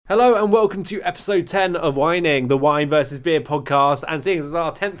Hello and welcome to episode 10 of Whining, the wine versus beer podcast. And seeing as it's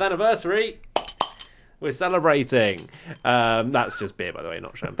our 10th anniversary, we're celebrating. That's just beer, by the way,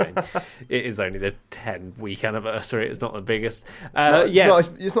 not champagne. It is only the 10-week anniversary. It's not the biggest.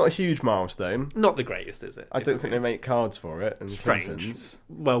 It's not a huge milestone. Not the greatest, is it? I don't think they make cards for it. And strange. Clintons.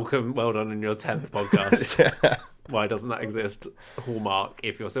 Well done on your 10th podcast. Yeah. Why doesn't that exist? Hallmark,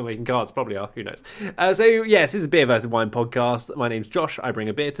 if you're still making cards, probably are, who knows. This is a beer versus wine podcast. My name's Josh, I bring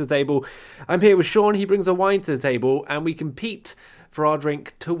a beer to the table. I'm here with Sean, he brings a wine to the table, and we compete for our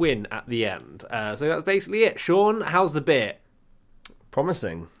drink to win at the end. So that's basically it. Sean, how's the beer?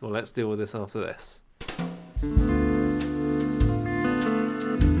 Promising. Well, let's deal with this after this.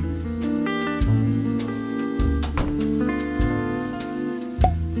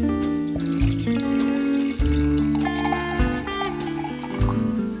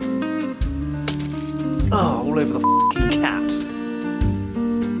 Oh, all over the fucking cat.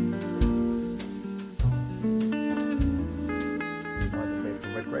 Made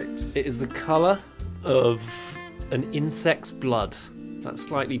from red grapes. It is the colour of an insect's blood. That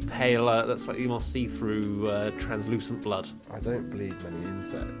slightly paler, that slightly more see-through, translucent blood. I don't bleed many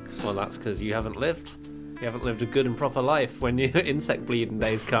insects. Well, that's because you haven't lived. You haven't lived a good and proper life. When your insect bleeding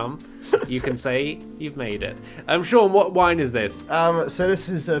days come, you can say you've made it. Sean, what wine is this? So this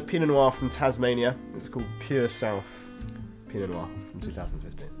is a Pinot Noir from Tasmania. It's called Pure South Pinot Noir from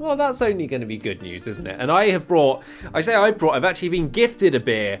 2015. Well, that's only going to be good news, isn't it? And I've actually been gifted a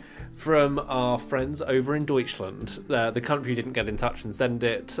beer from our friends over in Deutschland. The country didn't get in touch and send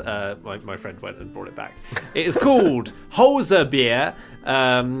it. My friend went and brought it back. It is called Holzer beer,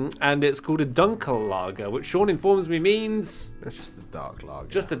 and it's called a Dunkellager, which Sean informs me means... It's just a dark lager.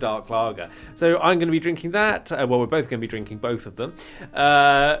 Just a dark lager. So I'm going to be drinking that. We're both going to be drinking both of them.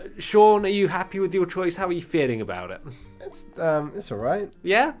 Sean, are you happy with your choice? How are you feeling about it? It's all right.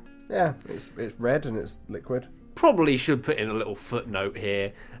 Yeah? Yeah, it's red and it's liquid. Probably should put in a little footnote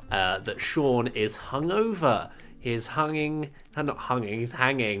here that Sean is hungover. He's hanging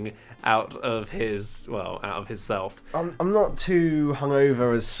out of his self. I'm not too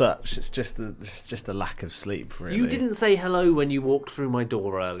hungover as such. It's just a lack of sleep, really. You didn't say hello when you walked through my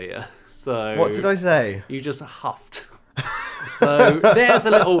door earlier. So What did I say? You just huffed. So there's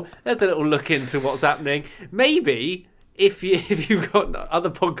a little look into what's happening. Maybe if you've got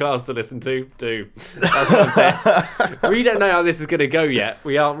other podcasts to listen to, do. That's what I'm saying. We don't know how this is going to go yet.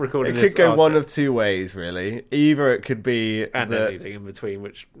 We aren't recording this. It could go one of two ways, really. Either it could be anything in between,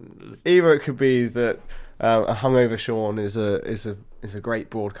 Either it could be that a hungover Sean is a great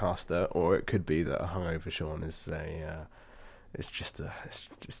broadcaster, or it could be that a hungover Sean is it's just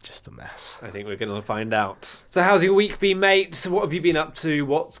a mess. I think we're going to find out. So how's your week been, mate? What have you been up to?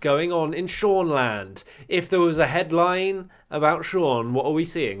 What's going on in Seanland? If there was a headline about Sean, what are we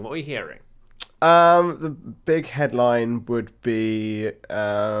seeing? What are we hearing? The big headline would be...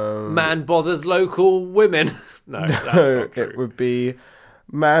 Man bothers local women. No, that's not true. It would be...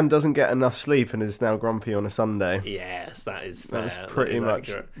 Man doesn't get enough sleep and is now grumpy on a Sunday. Yes, that is fair. That's pretty much.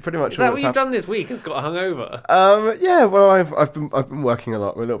 Is that what you've done this week? Has got a hungover? Yeah. Well, I've been working a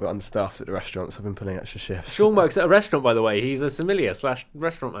lot. We're a little bit understaffed at the restaurants. I've been pulling extra shifts. Sean works at a restaurant, by the way. He's a sommelier /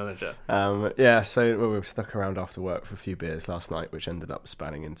 restaurant manager. Yeah. So we were stuck around after work for a few beers last night, which ended up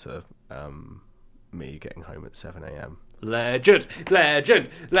spanning into me getting home at 7 a.m. Legend.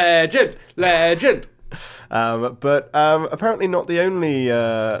 But apparently not the only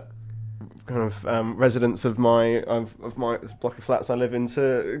residents of my block of flats I live in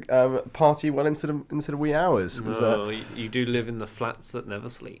to party well into the wee hours. You do live in the flats that never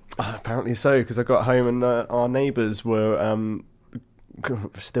sleep. Apparently so, because I got home and our neighbours were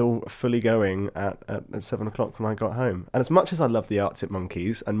still fully going at 7 o'clock when I got home. And as much as I love the Arctic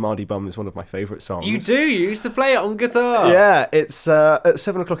Monkeys, and Mardy Bum is one of my favourite songs. You used to play it on guitar. Yeah, it's at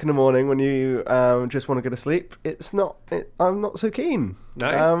 7 o'clock in the morning when you just want to go to sleep. I'm not so keen.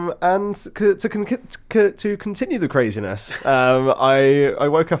 No. And to continue the craziness, I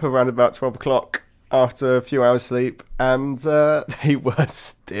woke up around about 12 o'clock after a few hours sleep, and they were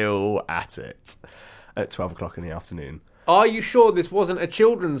still at it at 12 o'clock in the afternoon. Are you sure this wasn't a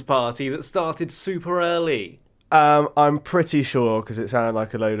children's party that started super early? I'm pretty sure, because it sounded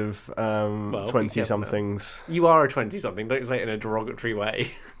like a load of 20-somethings. You are a 20-something. Don't say it in a derogatory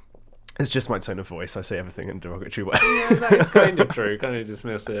way. It's just my tone of voice. I say everything in a derogatory way. Yeah, that is kind of true. Kind of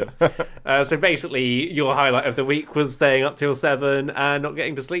dismissive. So basically, your highlight of the week was staying up till 7 and not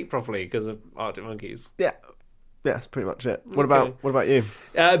getting to sleep properly because of Arctic Monkeys. Yeah, that's pretty much it. What about you?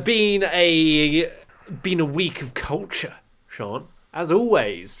 Been a week of culture, Sean, as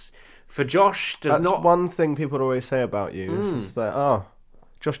always. For Josh, That's one thing people always say about you. Is that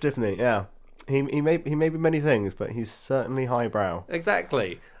Josh Diffney, yeah. He may be many things, but he's certainly highbrow.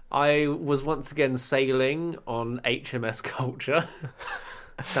 Exactly. I was once again sailing on HMS Culture.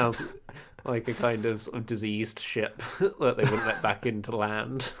 Sounds like a kind of, sort of diseased ship that they wouldn't let back into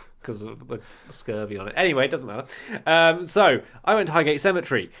land because of the scurvy on it. Anyway, it doesn't matter. So I went to Highgate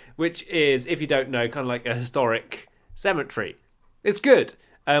Cemetery, which is, if you don't know, kind of like a historic cemetery. It's good.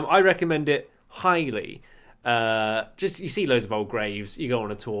 I recommend it highly. Just you see loads of old graves. You go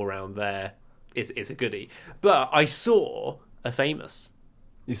on a tour around there. It's a goodie. But I saw a famous.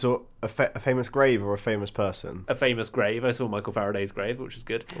 You saw a famous grave or a famous person? A famous grave. I saw Michael Faraday's grave, which is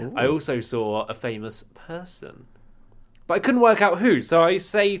good. Ooh. I also saw a famous person, but I couldn't work out who. So I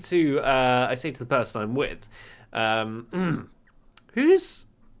say to the person I'm with, who's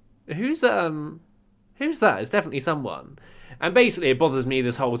that? It's definitely someone. And basically, it bothers me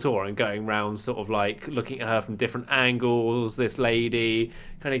this whole tour and going around sort of like looking at her from different angles, this lady,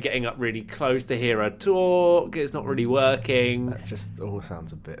 kind of getting up really close to hear her talk. It's not really working. That just all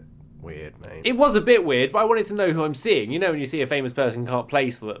sounds a bit weird, mate. It was a bit weird, but I wanted to know who I'm seeing. You know when you see a famous person, can't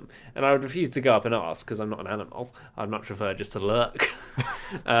place them. And I would refuse to go up and ask because I'm not an animal. I'd much prefer just to lurk.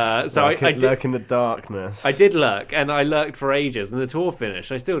 So I did lurk in the darkness. I did lurk, and I lurked for ages, and the tour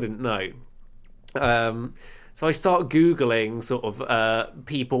finished. I still didn't know. So I start Googling sort of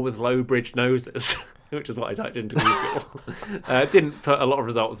people with low bridge noses, which is what I typed into Google. Didn't put a lot of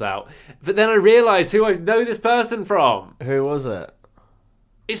results out. But then I realised who I know this person from. Who was it?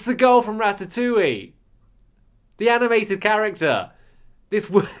 It's the girl from Ratatouille. The animated character. This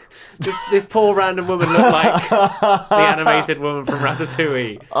poor random woman looked like the animated woman from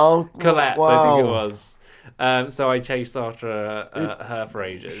Ratatouille. Oh, Colette, wow. I think it was. So I chased after her for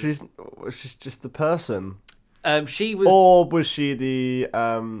ages. She's just the person. She was, or was she the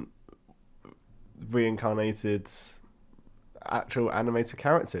reincarnated actual animated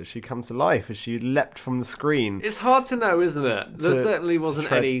character? She come to life as she leapt from the screen. It's hard to know, isn't it? There certainly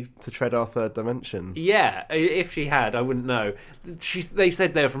wasn't any to tread our third dimension. Yeah, if she had, I wouldn't know. They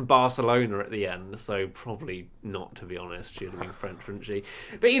said they're from Barcelona at the end, so probably not, to be honest. She'd have been French, wouldn't she?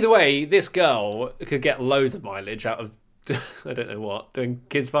 But either way, this girl could get loads of mileage out of, I don't know what, doing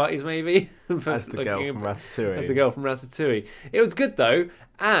kids' parties maybe? As the girl from Ratatouille. As the girl from Ratatouille. It was good though,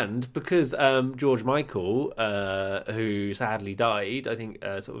 and because George Michael, who sadly died, I think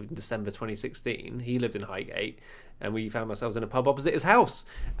sort of in December 2016, he lived in Highgate, and we found ourselves in a pub opposite his house,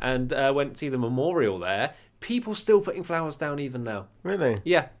 and went to see the memorial there. People still putting flowers down even now. Really?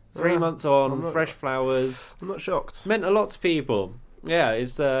 Yeah, 3 months on, fresh flowers. I'm not shocked. Meant a lot to people. Yeah,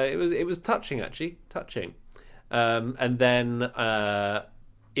 it was touching actually, touching. And then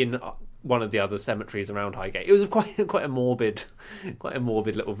in one of the other cemeteries around Highgate, it was quite a morbid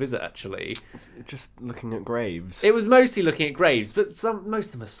little visit actually. Just looking at graves. It was mostly looking at graves, but most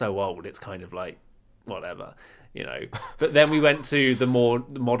of them are so old. It's kind of like whatever, you know. But then we went to the more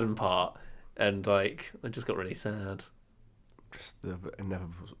modern part, and like I just got really sad. Just the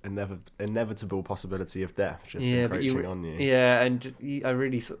inevitable possibility of death just encroaching on you. Yeah, and I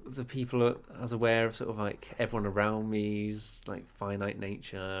really the people I was aware of, sort of like everyone around me's like finite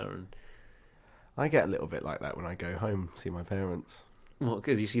nature, and I get a little bit like that when I go home see my parents. What?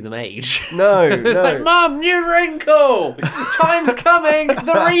 Because you see them age? No, it's no. like, Mum, new wrinkle. Time's coming.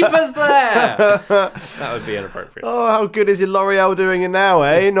 The Reaper's there. That would be inappropriate. Oh, how good is your L'Oreal doing it now?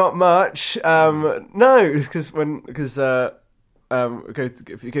 Not much. No, because if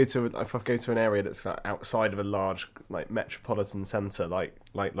I go to an area that's like outside of a large like metropolitan centre like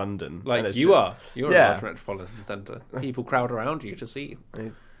London, like you're a large metropolitan centre. People crowd around you to see.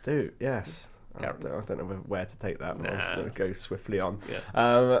 They do, yes. I don't know where to take that. I was going to go swiftly on.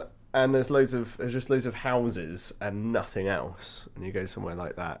 Yeah. And there's just loads of houses and nothing else. And you go somewhere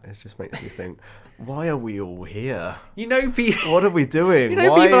like that, it just makes me think, why are we all here? You know, people. What are we doing? You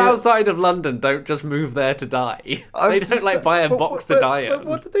know, people outside of London don't just move there to die. They don't buy a box to die in.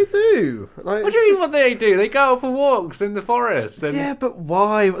 What do they do? Like, what do you mean? What do they do? They go out for walks in the forest. And... Yeah, but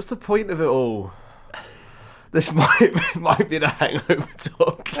why? What's the point of it all? This might be the hangover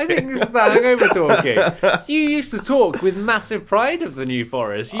talking. I think this is the hangover talking. You used to talk with massive pride of the New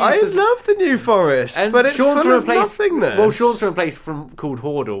Forest. I love the New Forest, and but it's full of nothingness. Well, Sean's from a place called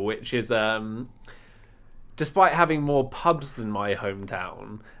Hordle, which is, despite having more pubs than my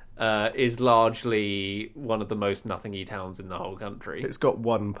hometown, is largely one of the most nothingy towns in the whole country. It's got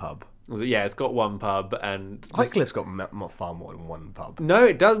one pub. Yeah, it's got one pub, and Highcliffe's got far more than one pub. No,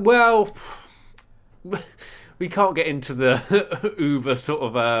 it does. Well, we can't get into the uber sort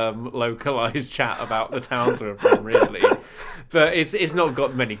of localized chat about the towns we're from, really. But it's not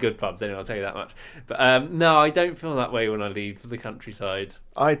got many good pubs anyway, I'll tell you that much. But no, I don't feel that way when I leave the countryside.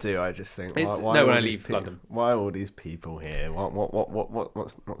 I do. I just think why when I all leave these London. Why are all these people here?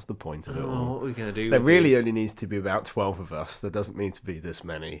 What's the point of it all? What are we going to do? There really only needs to be about 12 of us. There doesn't need to be this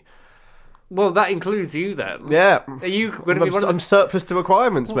many. Well, that includes you then. Yeah. Are you going to be I'm surplus to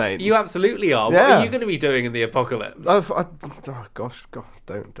requirements, mate. You absolutely are. Yeah. What are you going to be doing in the apocalypse? Oh gosh,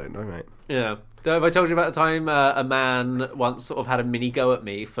 don't know, mate. Yeah. Have I told you about the time a man once sort of had a mini go at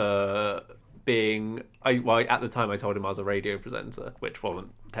me for being... at the time I told him I was a radio presenter, which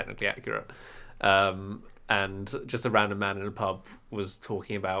wasn't technically accurate. And just a random man in a pub was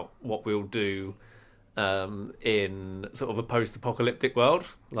talking about what we'll do in sort of a post-apocalyptic world.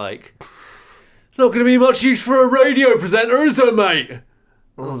 Like, not going to be much use for a radio presenter, is there, mate?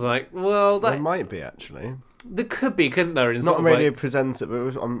 I was like, well, There might be, actually. There could be, couldn't there? Not a radio presenter,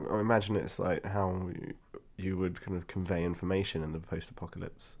 but I imagine it's like how you would kind of convey information in the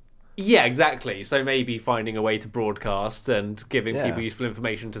post-apocalypse. Yeah, exactly. So maybe finding a way to broadcast and giving people useful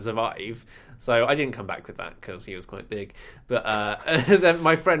information to survive. So I didn't come back with that because he was quite big. But then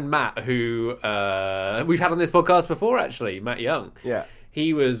my friend Matt, who we've had on this podcast before, actually, Matt Young. Yeah.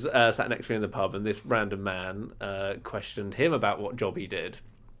 He was sat next to me in the pub, and this random man questioned him about what job he did.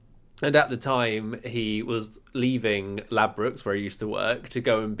 And at the time, he was leaving Ladbrokes, where he used to work, to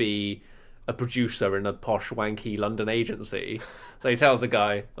go and be a producer in a posh, wanky London agency. So he tells the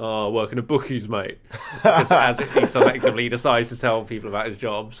guy, working at bookies, mate. Because as he selectively decides to tell people about his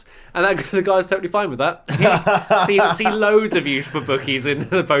jobs. And the guy's totally fine with that. See loads of use for bookies in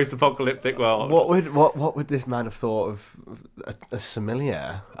the post-apocalyptic world. What would this man have thought of a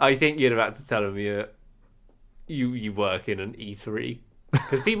sommelier? I think you'd have had to tell him you work in an eatery.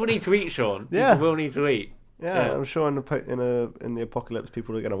 Because people need to eat, Sean. Yeah. People will need to eat. Yeah, I'm sure in the apocalypse,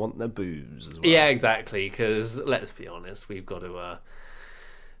 people are going to want their booze as well. Yeah, exactly. Because let's be honest, we've got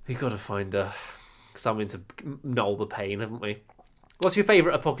to find something to null the pain, haven't we? What's your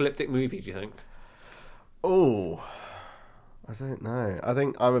favourite apocalyptic movie? Do you think? Oh, I don't know. I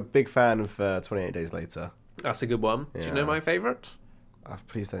think I'm a big fan of 28 Days Later. That's a good one. Yeah. Do you know my favourite?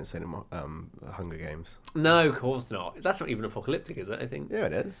 Please don't say them. Hunger Games. No, of course not. That's not even apocalyptic, is it? I think. Yeah,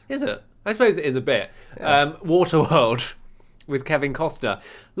 it is. Is it? I suppose it is a bit. Yeah. Waterworld with Kevin Costner,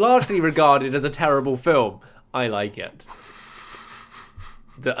 largely regarded as a terrible film. I like it.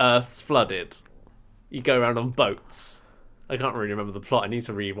 The Earth's flooded. You go around on boats. I can't really remember the plot. I need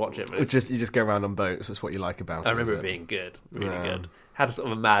to rewatch it. You just go around on boats. That's what you like about it. I remember it being good, really good. Had a sort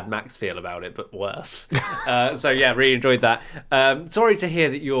of a Mad Max feel about it, but worse. So yeah, really enjoyed that. Sorry to hear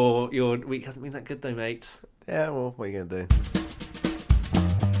that your week hasn't been that good though, mate. Yeah, well, what are you gonna do?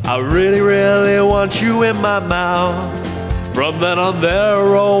 I really, really want you in my mouth. From then on there,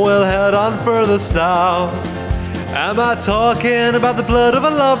 or we'll head on further south. Am I talking about the blood of a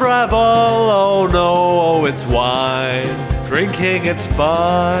love rival? Oh no, it's wine. Drinking, it's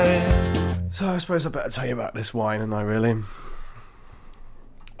fine. So I suppose I better tell you about this wine, and I really...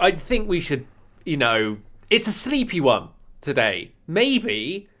 I think we should, it's a sleepy one today.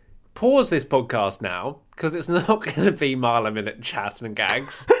 Maybe pause this podcast now, because it's not going to be mile-a-minute chat and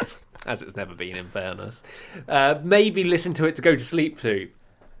gags, as it's never been, in fairness. Maybe listen to it to go to sleep to.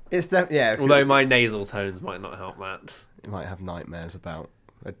 Although my nasal tones might not help that. You might have nightmares about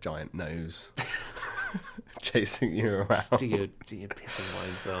a giant nose chasing you around. Do your pissing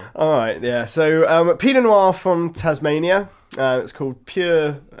wine cell. All right, yeah. So Pinot Noir from Tasmania. It's called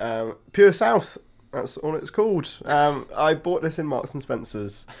Pure South. That's all it's called. I bought this in Marks and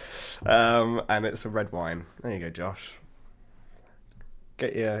Spencer's, and it's a red wine. There you go, Josh.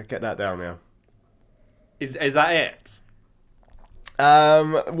 Get that down now. Is that it?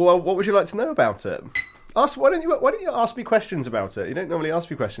 Well, what would you like to know about it? Why don't you ask me questions about it? You don't normally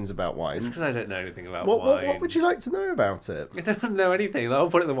ask me questions about wines. It's because I don't know anything about wine. What would you like to know about it? I don't know anything. The whole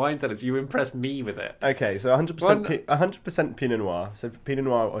point of the wine cellar is you impress me with it. Okay, so 100% Pinot Noir. So Pinot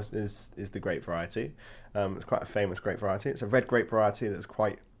Noir is the grape variety. It's quite a famous grape variety. It's a red grape variety that's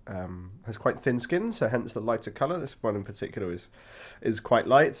has quite thin skin, so hence the lighter colour. This one in particular is quite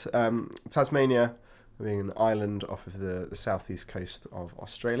light. Tasmania, being an island off of the southeast coast of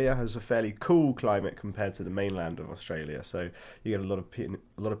Australia, has a fairly cool climate compared to the mainland of Australia. So you get a lot of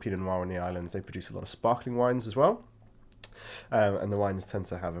Pinot Noir on the islands. They produce a lot of sparkling wines as well, and the wines tend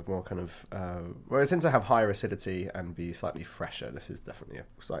to have a more kind of they tend to have higher acidity and be slightly fresher. This is definitely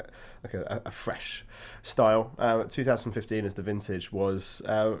a fresh style. 2015 as the vintage was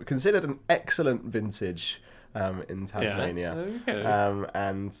considered an excellent vintage in Tasmania, Yeah. Okay.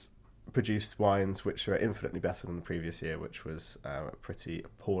 and produced wines which are infinitely better than the previous year, which was pretty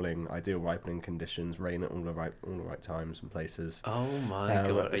appalling. Ideal ripening conditions, rain at all the right times and places. Oh my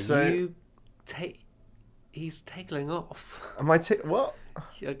god! He's tickling off. Am I what?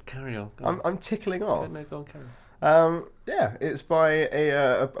 Yeah, carry on. I'm tickling off. No, go on, carry on. Yeah, it's by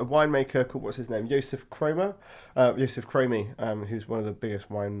a winemaker called, what's his name? Josef Kromer. Josef Kromi, who's one of the biggest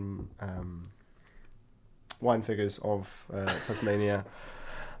wine figures of Tasmania.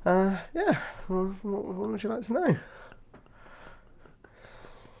 Yeah, what would you like to know?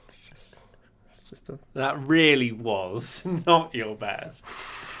 It's just That really was not your best.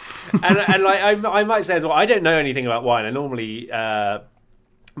 and like I might say as well, I don't know anything about wine. I normally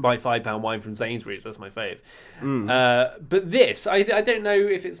buy £5 wine from Sainsbury's. That's my fave. But this, I don't know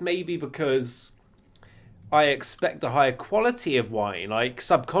if it's maybe because I expect a higher quality of wine, like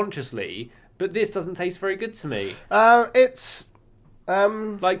subconsciously, but this doesn't taste very good to me. It's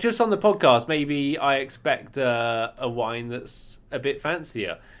like just on the podcast, maybe I expect a wine that's a bit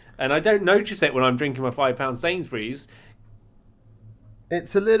fancier, and I don't notice it when I'm drinking my £5 Sainsbury's.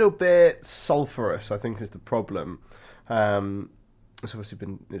 It's a little bit sulphurous, I think, is the problem. It's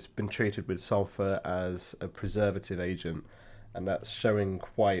obviously been treated with sulphur as a preservative agent, and that's showing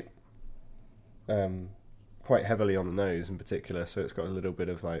quite heavily on the nose in particular. So it's got a little bit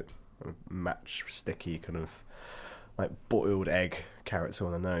of like matchsticky kind of like boiled egg character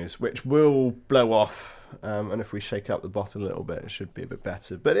on the nose, which will blow off. And if we shake up the bottle a little bit, it should be a bit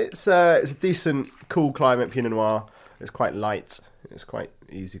better. But it's a decent, cool climate Pinot Noir. It's quite light. It's quite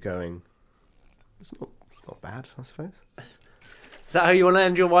easygoing. It's not bad, I suppose. Is that how you want to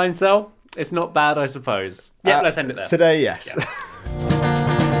end your wine sell? It's not bad, I suppose. Yeah, let's end it there. Today, yes. Yeah.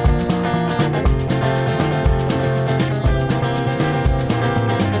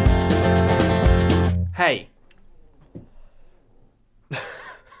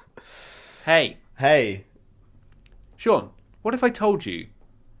 Hey. Hey. Sean, what if I told you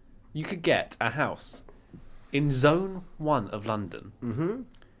could get a house in Zone 1 of London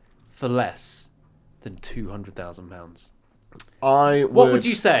for less than £200,000? What would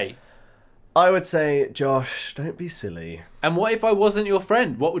you say? I would say, Josh, don't be silly. And what if I wasn't your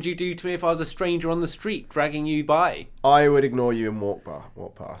friend? What would you do to me if I was a stranger on the street dragging you by? I would ignore you and walk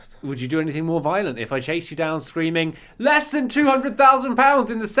past. Would you do anything more violent if I chased you down screaming, less than £200,000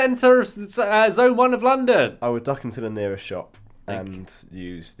 in the centre of Zone 1 of London? I would duck into the nearest shop and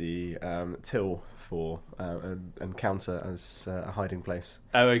use the till for and counter as a hiding place.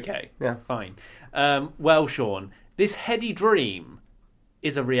 Oh, okay. Yeah. Fine. Well, Sean, this heady dream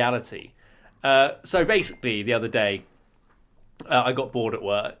is a reality. So basically, the other day, I got bored at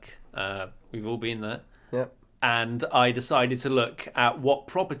work. We've all been there. Yep. And I decided to look at what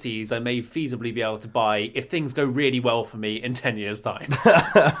properties I may feasibly be able to buy if things go really well for me in 10 years' time.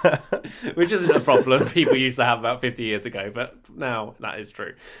 Which isn't a problem people used to have about 50 years ago, but now that is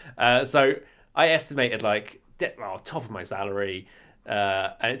true. So I estimated top of my salary,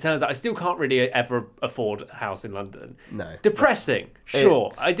 and it turns out I still can't really ever afford a house in London. No. Depressing,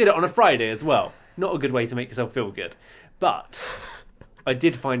 sure. I did it on a Friday as well. Not a good way to make yourself feel good. But I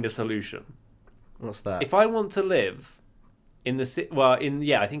did find a solution. What's that? If I want to live in the city,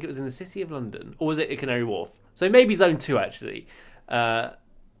 I think it was in the city of London, or was it at Canary Wharf? So maybe Zone 2 actually.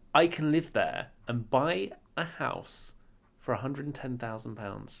 I can live there and buy a house for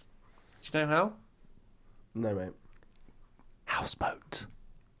 £110,000. Do you know how? No, mate. Houseboat.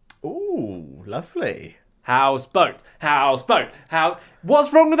 Ooh, lovely. Houseboat.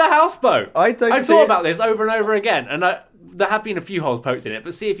 What's wrong with a houseboat? I've thought about this over and over again, and there have been a few houseboats in it,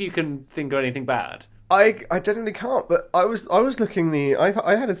 but see if you can think of anything bad. I generally can't, but I was looking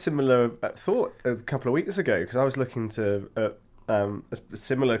I had a similar thought a couple of weeks ago because I was looking to a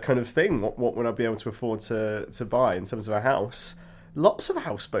similar kind of thing. What would I be able to afford to buy in terms of a house? Lots of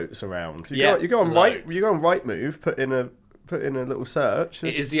houseboats around. You go on Rightmove, put in a little search.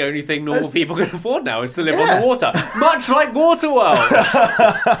 It is the only thing normal people can afford now is to live on the water. Much like Waterworld.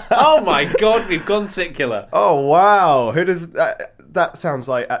 Oh my god, we've gone secular. Oh wow. Who did that sounds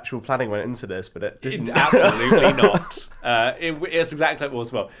like actual planning went into this, but it didn't. Absolutely not. It's exactly like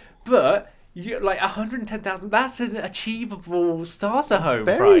Waterworld. But like 110,000, that's an achievable starter home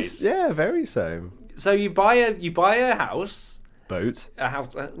price. Yeah, very so. So you buy a house. Boat. A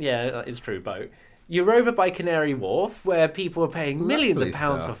house, yeah, that is true, boat. You're over by Canary Wharf, where people are paying millions of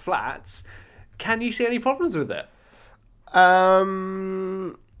pounds for flats. Can you see any problems with it?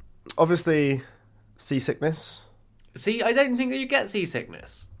 Obviously, seasickness. See, I don't think that you get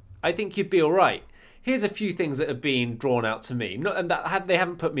seasickness. I think you'd be all right. Here's a few things that have been drawn out to me, they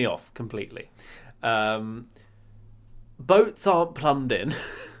haven't put me off completely. Boats aren't plumbed in.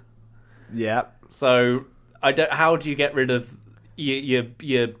 Yeah. So I don't. How do you get rid of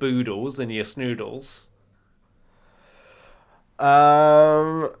your boodles and your snoodles? It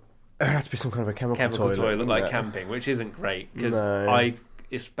has to be some kind of a chemical Toilet like yeah. camping, which isn't great because No.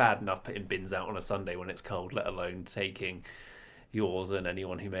 it's bad enough putting bins out on a Sunday when it's cold, let alone taking yours and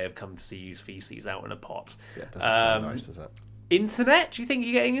anyone who may have come to see you's feces out in a pot. Yeah, it doesn't sound nice, does it? Internet? Do you think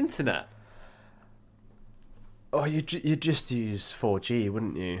you're getting internet? Oh, you'd just use 4G,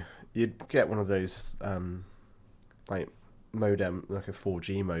 wouldn't you? You'd get one of those, like, modem, like a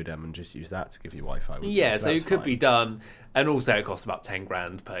 4G modem, and just use that to give you Wi-Fi. Yeah, so that's it could fine. be done, and also it costs about 10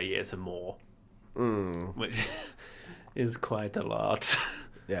 grand per year to more, which is quite a lot.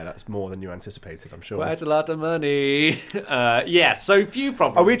 Yeah, that's more than you anticipated, I'm sure. Quite a lot of money. Yeah, so few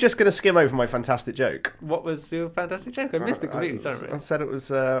problems. Are we just going to skim over my fantastic joke? What was your fantastic joke? I missed it completely, sorry. I said it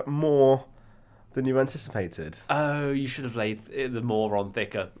was more than you anticipated. Oh, you should have laid the more on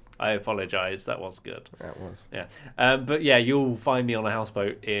thicker. I apologise. That was good. Yeah, it was. Yeah. But yeah, you'll find me on a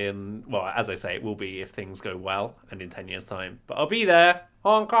houseboat in, well, as I say, it will be if things go well and in 10 years' time. But I'll be there.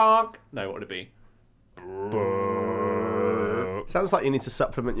 Hong Kong. No, what would it be? Sounds like you need to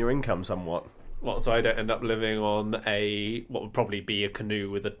supplement your income somewhat. What, so I don't end up living on what would probably be a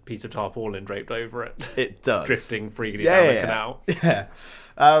canoe with a piece of tarpaulin draped over it. It does. Drifting freely down the canal. Yeah.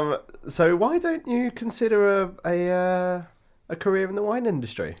 So why don't you consider a career in the wine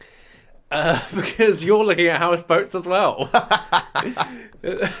industry? Because you're looking at houseboats as well.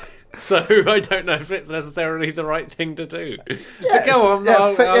 So I don't know if it's necessarily the right thing to do. But go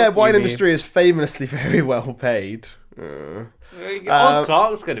on. Wine industry is famously very well paid. Oz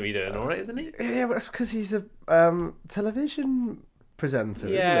Clarke's going to be doing all right, isn't he? Yeah, but that's because he's a television presenter, isn't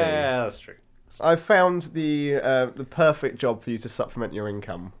he? Yeah, that's true. I found the perfect job for you to supplement your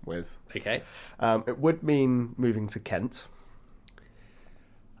income with. Okay. It would mean moving to Kent.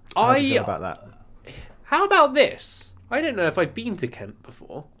 How do you feel about that? How about this? I don't know if I've been to Kent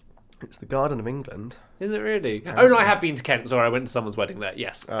before. It's the Garden of England. Is it really? Oh no, I have been to Kent. Sorry, I went to someone's wedding there.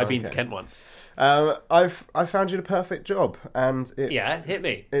 Yes, I've been to Kent once. I found you the perfect job, and hit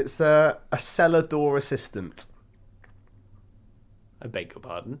me. It's a cellar door assistant. I beg your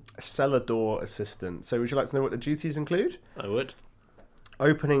pardon. A cellar door assistant. So, would you like to know what the duties include? I would.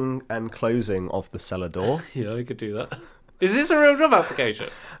 Opening and closing of the cellar door. Yeah, I could do that. Is this a real job application?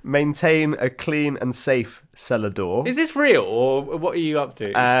 Maintain a clean and safe cellar door. Is this real, or what are you up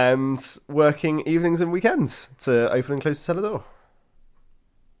to? And working evenings and weekends to open and close the cellar door.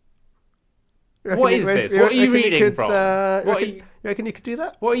 What is this? What are you reading from? You reckon you could do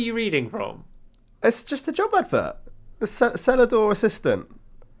that? What are you reading from? It's just a job advert. A cellar door assistant.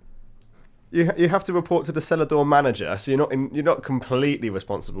 You have to report to the cellar door manager, so you're not completely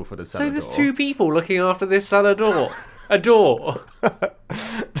responsible for the cellar door. So there's two people looking after this cellar door. A door.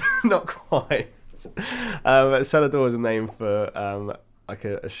 Not quite. Cellar door is a name for like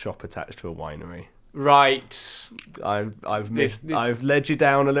a shop attached to a winery. Right. I've led you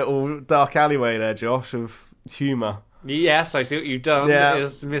down a little dark alleyway there, Josh, of humour. Yes, I see what you've done. Yeah. It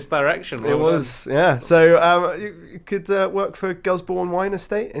was misdirection. It was, yeah. So you could work for Gusbourne Wine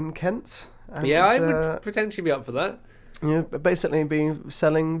Estate in Kent. And, yeah, I would potentially be up for that. Yeah, basically be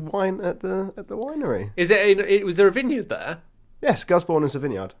selling wine at the winery. Was there a vineyard there? Yes, Gusbourne is a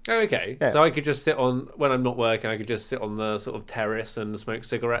vineyard. Oh, okay. Yeah. So I could just sit when I'm not working, I could just sit on the sort of terrace and smoke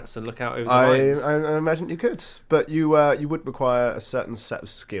cigarettes and look out over the vines. I imagine you could, but you would require a certain set of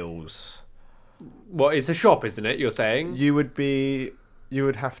skills. What, it's a shop, isn't it, you're saying? You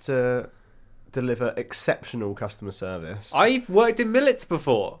would have to deliver exceptional customer service. I've worked in millets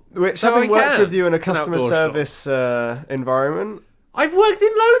before. Which, having worked with you in a customer service environment... I've worked in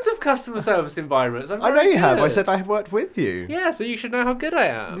loads of customer service environments. I know you have. I said I have worked with you. Yeah, so you should know how good I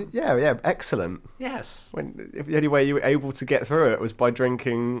am. Yeah, excellent. Yes. If the only way you were able to get through it was by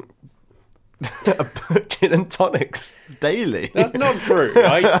drinking a gin and tonics daily. That's not true.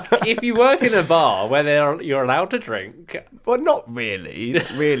 If you work in a bar where you're allowed to drink... Well, not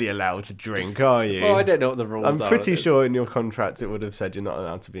really allowed to drink, are you? Well, I don't know what the rules are. I'm pretty sure in your contract it would have said you're not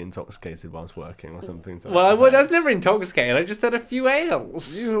allowed to be intoxicated whilst working or something. Well, I was never intoxicated. I just had a few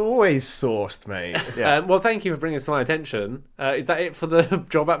ales. You always sourced, mate. Yeah. Well, thank you for bringing this to my attention. Is that it for the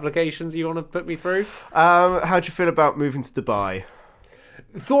job applications you want to put me through? How do you feel about moving to Dubai?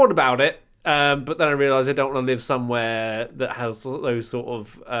 Thought about it. But then I realised I don't want to live somewhere that has those sort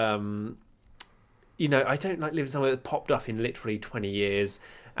of, I don't like living somewhere that's popped up in literally 20 years.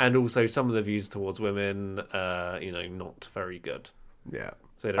 And also some of the views towards women, not very good. Yeah.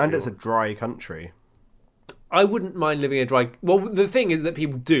 So it's a dry country. I wouldn't mind living a dry... Well, the thing is that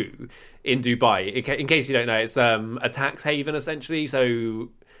people do in Dubai, in case you don't know, it's a tax haven, essentially. So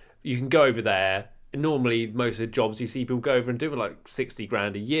you can go over there. And normally, most of the jobs you see people go over and do are like 60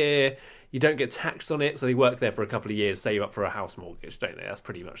 grand a year. You don't get taxed on it, so they work there for a couple of years, save up for a house mortgage, don't they? That's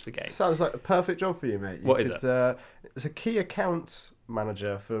pretty much the game. Sounds like a perfect job for you, mate. What is it? It's a key account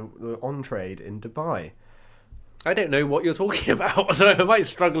manager for the on-trade in Dubai. I don't know what you're talking about, so I might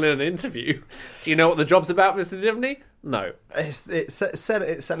struggle in an interview. Do you know what the job's about, Mr. Divney? No. It's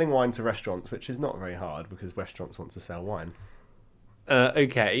selling wine to restaurants, which is not very hard because restaurants want to sell wine.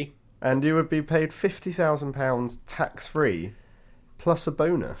 Okay. And you would be paid £50,000 tax-free plus a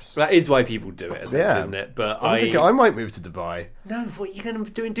bonus. That is why people do it, isn't it? But I might move to Dubai. No, what are you going to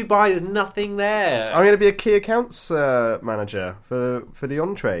do in Dubai? There's nothing there. I'm going to be a key accounts manager for the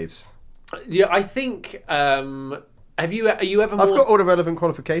on-trade. Yeah, I think... are you ever more... I've got all the relevant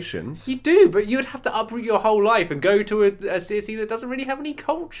qualifications. You do, but you would have to uproot your whole life and go to a city that doesn't really have any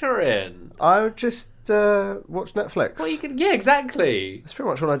culture in. I would just watch Netflix. Well, yeah, exactly. That's pretty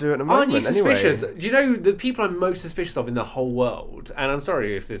much what I do at the moment. Aren't you suspicious? Anyway. Do you know the people I'm most suspicious of in the whole world? And I'm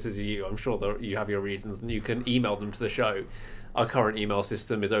sorry if this is you. I'm sure that you have your reasons, and you can email them to the show. Our current email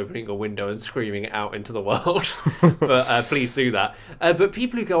system is opening a window and screaming it out into the world. But please do that. But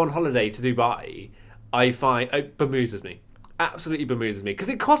people who go on holiday to Dubai, I find it bemuses me. Absolutely bemuses me. Because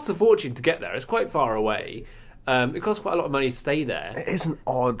it costs a fortune to get there. It's quite far away. It costs quite a lot of money to stay there. It is an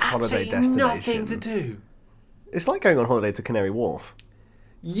odd holiday destination. destination. Nothing to do. It's like going on holiday to Canary Wharf.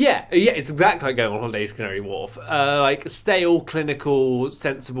 Yeah, it's exactly like going on holiday to Canary Wharf. Like stale, clinical,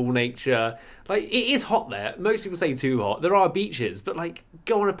 sensible nature. Like it is hot there. Most people say too hot. There are beaches, but like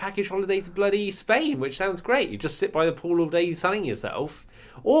go on a package holiday to bloody Spain, which sounds great. You just sit by the pool all day sunning yourself.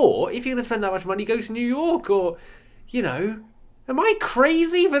 Or if you're going to spend that much money, go to New York. Or, you know, am I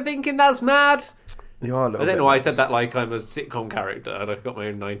crazy for thinking that's mad? You are a little I don't bit know why I nuts. said that like I'm a sitcom character and I've got my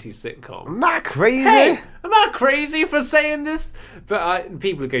own 90s sitcom. Am I crazy? Hey, am I crazy for saying this? But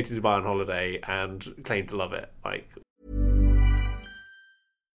people who go to Dubai on holiday and claim to love it, like...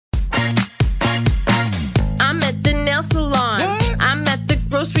 I'm at the nail salon. I'm at the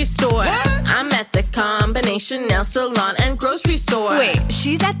grocery store. I'm at the combination nail salon and grocery store. Wait,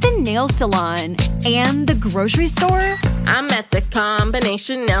 she's at the nail salon and the grocery store? I'm at the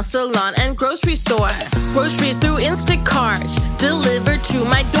combination nail salon and grocery store. Groceries through Instacart, delivered to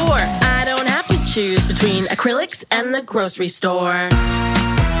my door. I don't have to choose between acrylics and the grocery store.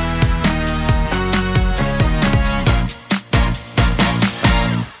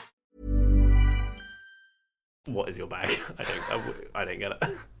 What is your bag? I don't get it.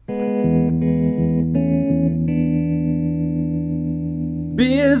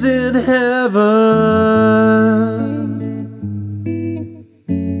 Beers in heaven.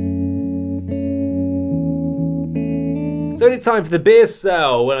 So it's time for the beer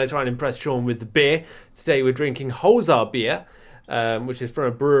sell, when I try and impress Sean with the beer. Today we're drinking Holzar beer, which is from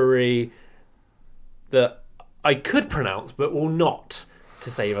a brewery that I could pronounce but will not, to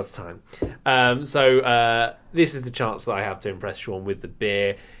save us time. So this is the chance that I have to impress Sean with the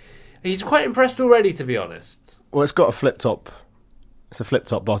beer. He's quite impressed already, to be honest. Well, it's got a flip top. It's a flip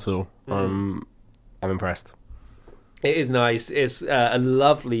top bottle. I'm impressed. It is nice. It's a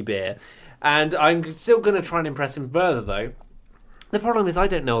lovely beer. And I'm still going to try and impress him further, though. The problem is I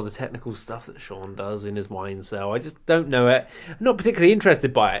don't know all the technical stuff that Sean does in his wine cell. I just don't know it. I'm not particularly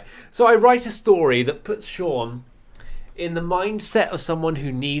interested by it. So I write a story that puts Sean in the mindset of someone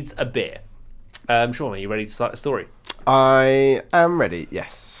who needs a beer. Sean, are you ready to start a story? I am ready,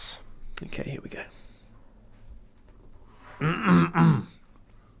 yes. Okay, here we go.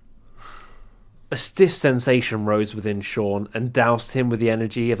 A stiff sensation rose within Sean and doused him with the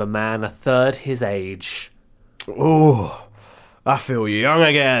energy of a man a third his age. Oh, I feel young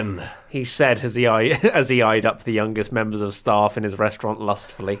again. He said as he eyed up the youngest members of staff in his restaurant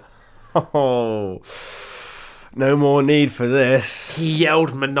lustfully. Oh, no more need for this. He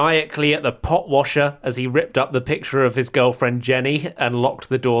yelled maniacally at the pot washer as he ripped up the picture of his girlfriend Jenny and locked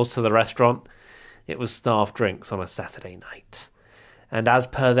the doors to the restaurant. It was staff drinks on a Saturday night. And as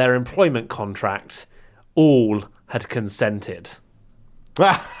per their employment contract, all had consented.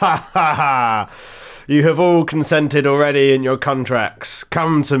 Ha ha ha ha! You have all consented already in your contracts.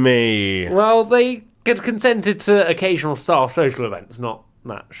 Come to me. Well, they had consented to occasional staff social events, not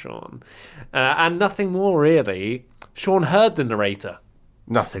that, Sean. And nothing more, really. Sean heard the narrator.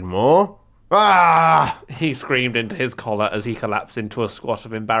 Nothing more? Ah! He screamed into his collar as he collapsed into a squat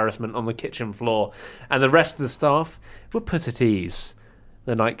of embarrassment on the kitchen floor, and the rest of the staff were put at ease.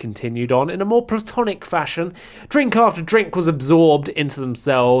 The night continued on in a more platonic fashion. Drink after drink was absorbed into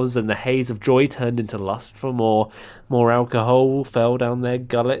themselves, and the haze of joy turned into lust for more. More alcohol fell down their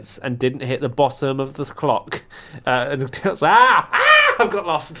gullets and didn't hit the bottom of the clock. And it was, I've got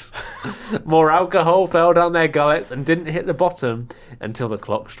lost. More alcohol fell down their gullets and didn't hit the bottom until the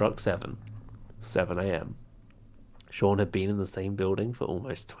clock struck 7 a.m. Sean had been in the same building for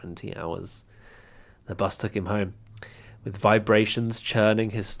almost 20 hours. The bus took him home, with vibrations churning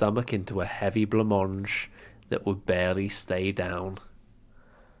his stomach into a heavy blancmange that would barely stay down.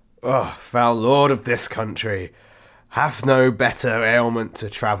 Oh, foul lord of this country, hath no better ailment to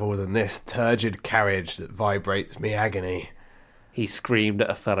travel than this turgid carriage that vibrates me agony. He screamed at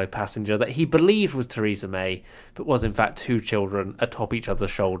a fellow passenger that he believed was Theresa May, but was in fact 2 children atop each other's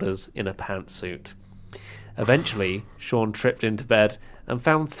shoulders in a pantsuit. Eventually, Sean tripped into bed and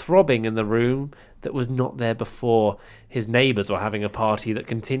found throbbing in the room that was not there before. His neighbours were having a party that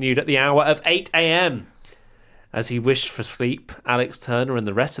continued at the hour of 8 a.m. As he wished for sleep, Alex Turner and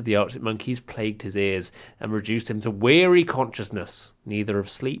the rest of the Arctic Monkeys plagued his ears and reduced him to weary consciousness, neither of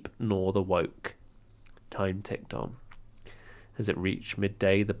sleep nor the woke. Time ticked on. As it reached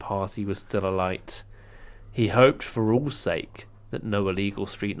midday, the party was still alight. He hoped for all's sake that no illegal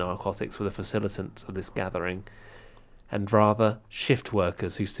street narcotics were the facilitants of this gathering, and rather shift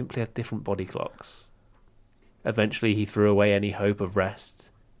workers who simply had different body clocks. Eventually he threw away any hope of rest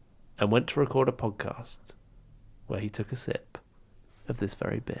and went to record a podcast where he took a sip of this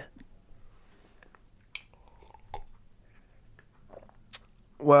very beer.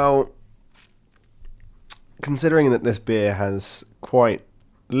 Well, considering that this beer has quite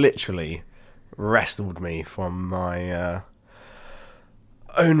literally wrestled me from my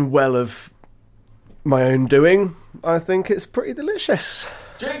own well of my own doing, I think it's pretty delicious.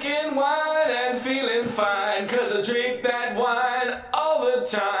 Drinking wine and feeling fine, 'cause I drink that wine all the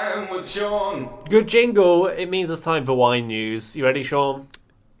time with Sean. Good jingle. It means it's time for wine news. You ready, Sean?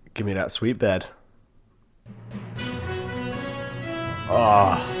 Give me that sweet bed.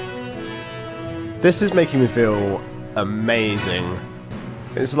 Ah, this is making me feel amazing.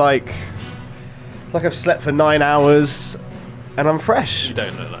 It's like I've slept for 9 hours and I'm fresh. You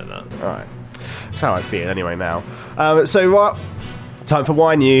don't look like that. Alright. That's how I feel anyway now. Time for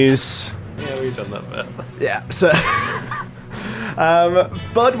wine news. Yeah, we've done that bit. Yeah, so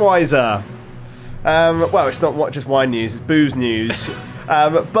Budweiser. Well, it's not just wine news, it's booze news.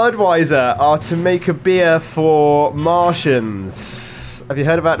 Budweiser are to make a beer for Martians. Have you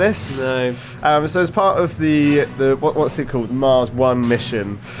heard about this? No. So as part of the what's it called, Mars One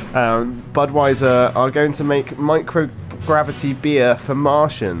mission, Budweiser are going to make microgravity beer for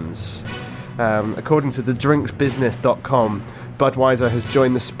Martians. According to thedrinksbusiness.com, Budweiser has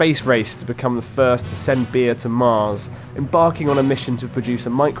joined the space race to become the first to send beer to Mars, embarking on a mission to produce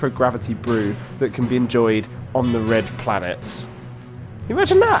a microgravity brew that can be enjoyed on the red planet.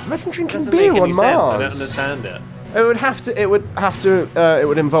 Imagine that! Imagine drinking Doesn't beer make any on sense. Mars. I don't understand it. It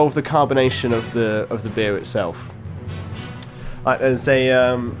would involve the carbonation of the beer itself. There's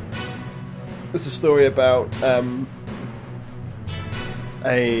a story about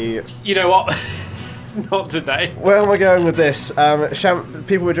You know what? Not today. Where am I going with this?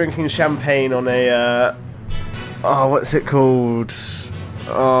 People were drinking champagne on a what's it called?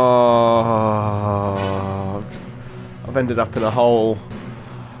 Oh, I've ended up in a hole.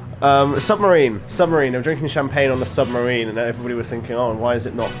 Submarine. They were drinking champagne on a submarine, and everybody was thinking, "Oh, why is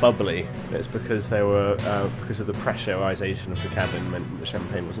it not bubbly?" It's because they were because of the pressurization of the cabin meant that the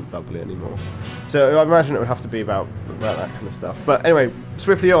champagne wasn't bubbly anymore. So I imagine it would have to be about that kind of stuff. But anyway,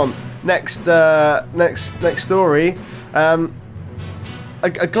 swiftly on. Next story.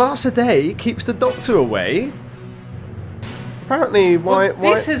 A glass a day keeps the doctor away. Apparently,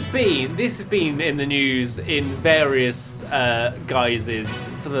 This has been in the news in various guises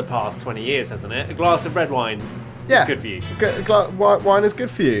for the past 20 years, hasn't it? A glass of red wine is good for you. Wine is good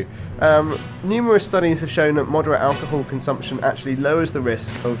for you. Numerous studies have shown that moderate alcohol consumption actually lowers the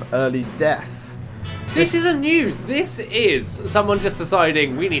risk of early death. This isn't news. This is someone just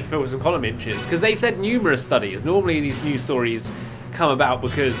deciding we need to fill some column inches, because they've said numerous studies. Normally these news stories come about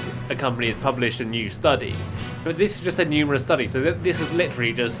because a company has published a new study, but this is just a numerous study, so this is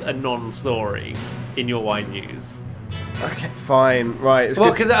literally just a non-story in your wine news. Okay, fine, right.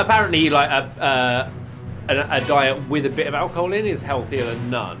 Well, because apparently, like a diet with a bit of alcohol in is healthier than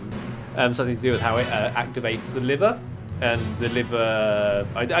none. Something to do with how it activates the liver, and the liver.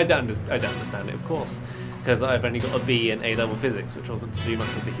 I don't understand it, of course, because I've only got a B in A-level physics, which wasn't to do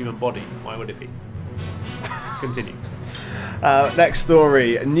much with the human body. Why would it be? Continue. Next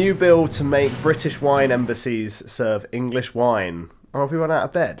story. A new bill to make British wine embassies serve English wine. Oh, have we run out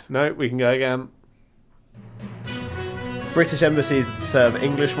of bed? No, we can go again. British embassies to serve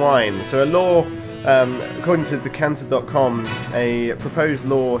English wine. So a law, according to Decanter.com, a proposed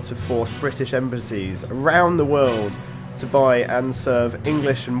law to force British embassies around the world to buy and serve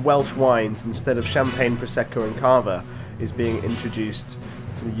English and Welsh wines instead of champagne, prosecco, and cava is being introduced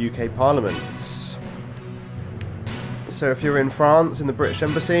to the UK Parliament. So if you're in France, in the British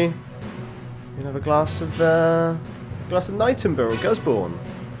Embassy, you'll have a glass of Nightingale or Gusbourne,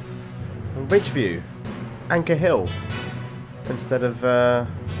 or Ridgeview, Anchor Hill, instead of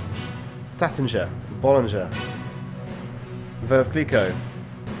Taittinger, Bollinger, Veuve Clicquot.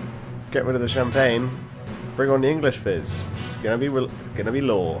 Get rid of the champagne, bring on the English fizz. It's gonna be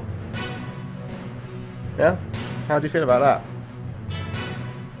law. Yeah? How do you feel about that?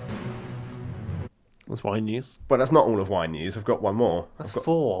 That's wine news. Well, that's not all of wine news. I've got one more. That's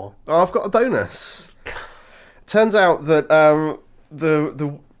 4. Oh, I've got a bonus. Turns out that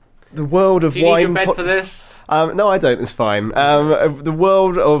the world of Do you wine. need your bed for this? No, I don't. It's fine. The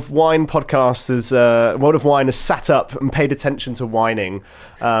world of wine podcasters, world of wine has sat up and paid attention to whining,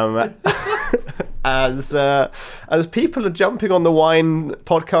 as people are jumping on the wine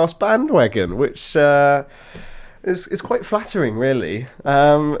podcast bandwagon, which is quite flattering, really.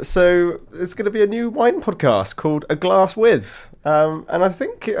 So there's going to be a new wine podcast called A Glass With, and I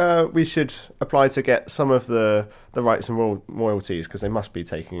think we should apply to get some of the rights and royalties, because they must be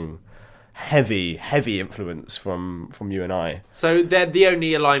taking heavy influence from you and I. So the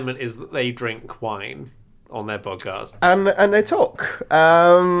only alignment is that they drink wine on their podcast. And they talk,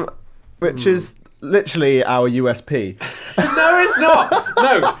 which is literally our USP. No, it's not.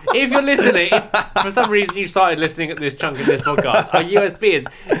 No, if you're listening, if for some reason you started listening at this chunk of this podcast, our USP is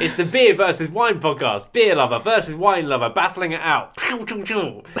it's the beer versus wine podcast. Beer lover versus wine lover, battling it out.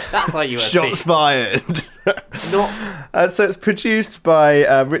 That's our USP. Shots fired. Not. So it's produced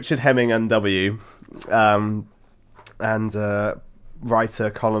by Richard Hemming NW, and writer,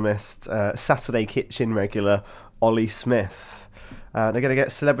 columnist, Saturday Kitchen regular Ollie Smith. They're going to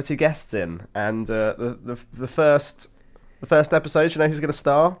get celebrity guests in, and the first episode, you know who's going to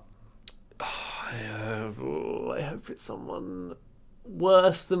star? I hope it's someone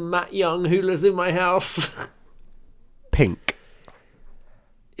worse than Matt Young who lives in my house. Pink.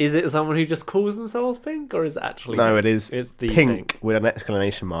 Is it someone who just calls themselves Pink, or is it actually? No, Pink? it is. It's the Pink with an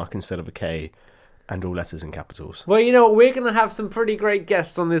exclamation mark instead of a K, and all letters in capitals. Well, you know what? We're going to have some pretty great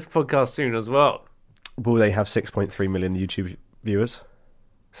guests on this podcast soon as well. Will they have 6.3 million YouTube viewers?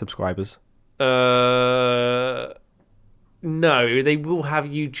 Subscribers? No, they will have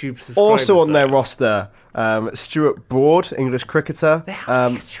YouTube subscribers. Also on though. their roster, Stuart Broad, English cricketer.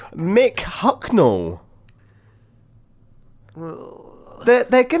 Mick Hucknall.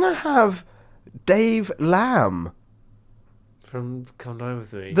 They're going to have Dave Lamb. From Come Dine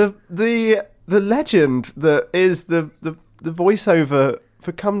With Me. The legend that is the voiceover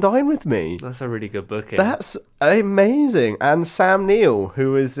for Come Dine With Me. That's a really good booking. That's amazing. And Sam Neill,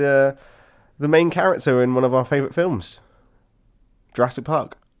 who is the main character in one of our favourite films, Jurassic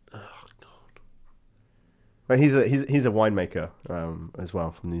Park. Oh God! But he's a winemaker as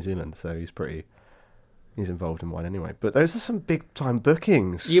well from New Zealand, so he's involved in wine anyway. But those are some big time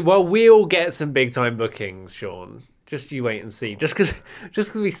bookings. Yeah, well, we'll get some big time bookings, Sean. Just you wait and see. Just because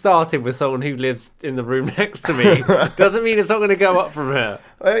we started with someone who lives in the room next to me doesn't mean it's not going to go up from here.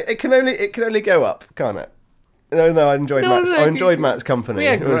 It can only go up, can't it? No, I enjoyed Matt's company.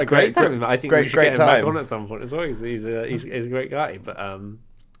 Yeah, it was great time. I think we should get him back on time. at some point as well. He's a great guy, but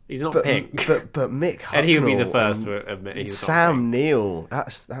he's not Pink. But Mick Hucknall, and he would be the first to admit he's Sam not Pink. Neill.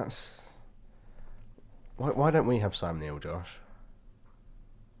 That's. Why don't we have Sam Neill, Josh?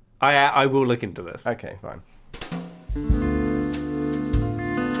 I will look into this. Okay, fine.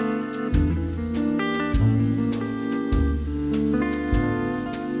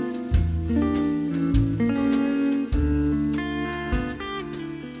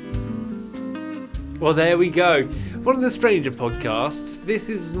 Well, there we go. One of the stranger podcasts. This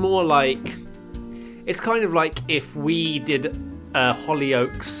is more like... It's kind of like if we did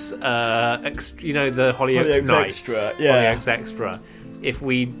Hollyoaks... the Hollyoaks night. Extra. Yeah. Hollyoaks Extra. If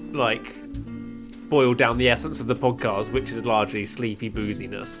we, boiled down the essence of the podcast, which is largely sleepy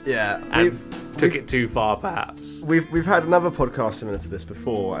booziness. Yeah. And took it too far, perhaps. We've had another podcast similar to this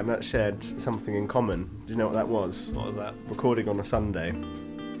before, and that shared something in common. Do you know what that was? What was that? Recording on a Sunday.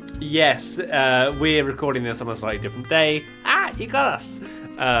 Yes, we're recording this on a slightly different day. You got us.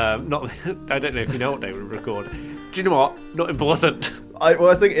 I don't know if you know what day we record. Do you know what? Not important. I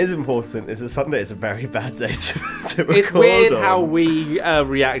think it is important. It's a Sunday. It's a very bad day to record. It's weird on. how we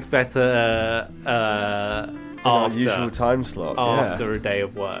react better after our usual time slot after a day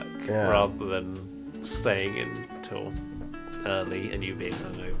of work, Yeah. rather than staying in till early and you being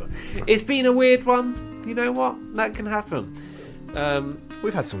hungover. It's been a weird one. You know what? That can happen.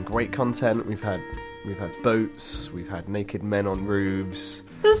 We've had some great content. We've had we've had boats, we've had naked men on roofs.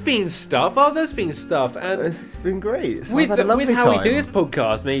 There's been stuff. There's been stuff. And It's been great. So with I've had a lovely how we time. do this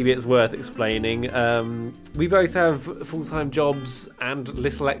podcast, maybe it's worth explaining. We both have full-time jobs and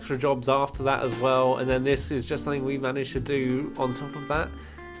little extra jobs after that as well. And then this is just something we managed to do on top of that.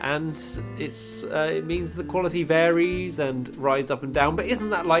 And it means the quality varies and rides up and down. But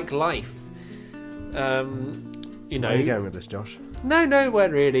isn't that like life? Where are you going with this, Josh? No, nowhere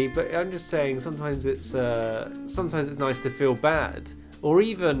really. But I'm just saying sometimes it's nice to feel bad. Or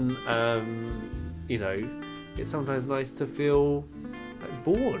even, it's sometimes nice to feel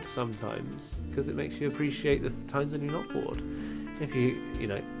bored sometimes because it makes you appreciate the times when you're not bored. If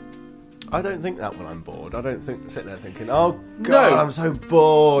I don't think that when I'm bored. I don't sit there thinking, oh, God, I'm so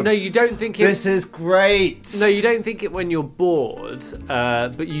bored. No, you don't think it... This is great. No, you don't think it when you're bored,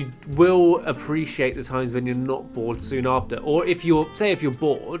 but you will appreciate the times when you're not bored soon after. Or if you're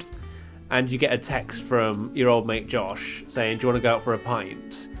bored... and you get a text from your old mate Josh saying, do you want to go out for a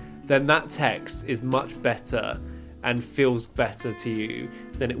pint? Then that text is much better and feels better to you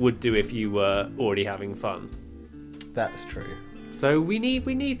than it would do if you were already having fun. That's true. So we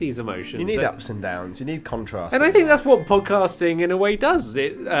need these emotions. You need ups and downs. You need contrast. And I think that's what podcasting in a way does.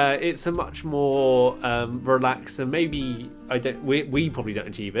 It's a much more relaxed, and maybe we probably don't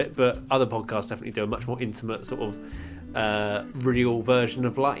achieve it, but other podcasts definitely do a much more intimate sort of real version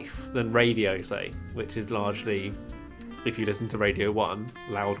of life than radio, say, which is largely, if you listen to Radio 1,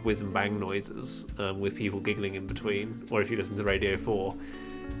 loud whiz and bang noises with people giggling in between, or if you listen to Radio 4,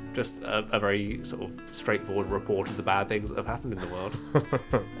 just a very sort of straightforward report of the bad things that have happened in the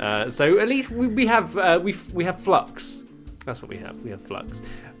world. So at least we have flux. That's what we have. We have flux.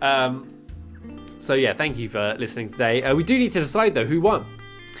 So yeah, thank you for listening today. We do need to decide though who won.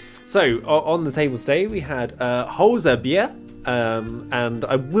 So, on the table today, we had Houseboats, and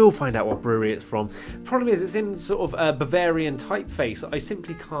I will find out what brewery it's from. The problem is, it's in sort of a Bavarian typeface that I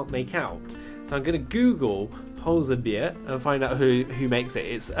simply can't make out. So I'm going to Google Houseboats and find out who makes it.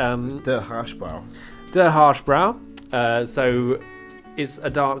 It's Der Harschbrau. Der Harschbrau. So, it's a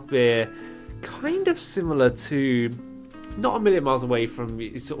dark beer kind of similar to, not a million miles away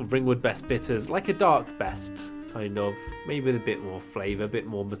from sort of Ringwood Best Bitters, like a dark best. Kind of, maybe with a bit more flavour, a bit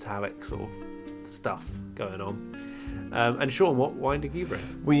more metallic sort of stuff going on. And Sean, what wine did you bring?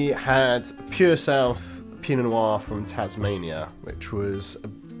 We had Pure South Pinot Noir from Tasmania, which was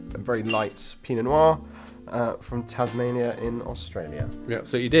a very light Pinot Noir from Tasmania in Australia. Yeah,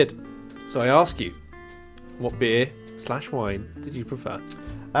 absolutely did. So I ask you, what beer / wine did you prefer?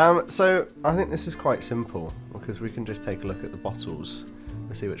 So I think this is quite simple because we can just take a look at the bottles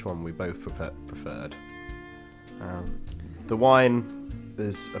and see which one we both preferred. The wine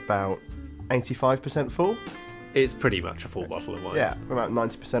is about 85% full. It's pretty much a full bottle of wine. Yeah, about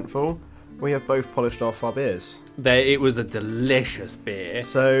 90% full. We have both polished off our beers. It was a delicious beer.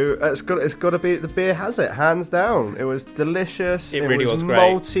 So it's got to be, the beer has it, hands down. It was delicious. It really was great.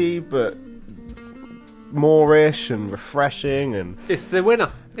 Malty, but moreish and refreshing, and it's the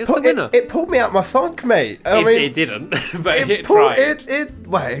winner. It pulled me out my funk, mate. It didn't, but it tried.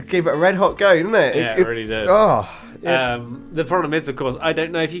 It gave it a red hot go, didn't it? Yeah, it really did. Oh, the problem is, of course, I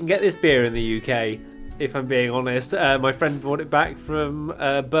don't know if you can get this beer in the UK. If I'm being honest, my friend brought it back from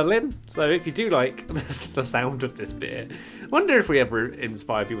Berlin. So if you do like the sound of this beer, I wonder if we ever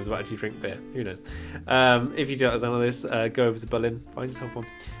inspire people to actually drink beer. Who knows? If you do like the sound of this, go over to Berlin, find yourself one.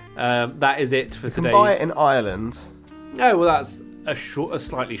 That is it for today. You can buy it in Ireland. Oh well, that's a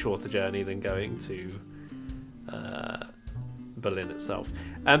slightly shorter journey than going to Berlin itself.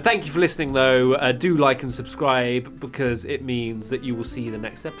 Thank you for listening, though. Do like and subscribe because it means that you will see the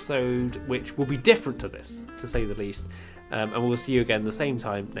next episode, which will be different to this, to say the least. And we'll see you again the same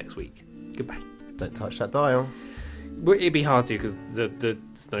time next week. Goodbye. Don't touch that dial. Well, it'd be hard to because there's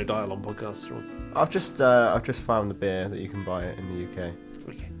no dial on podcasts. I've just found the beer that you can buy it in the UK.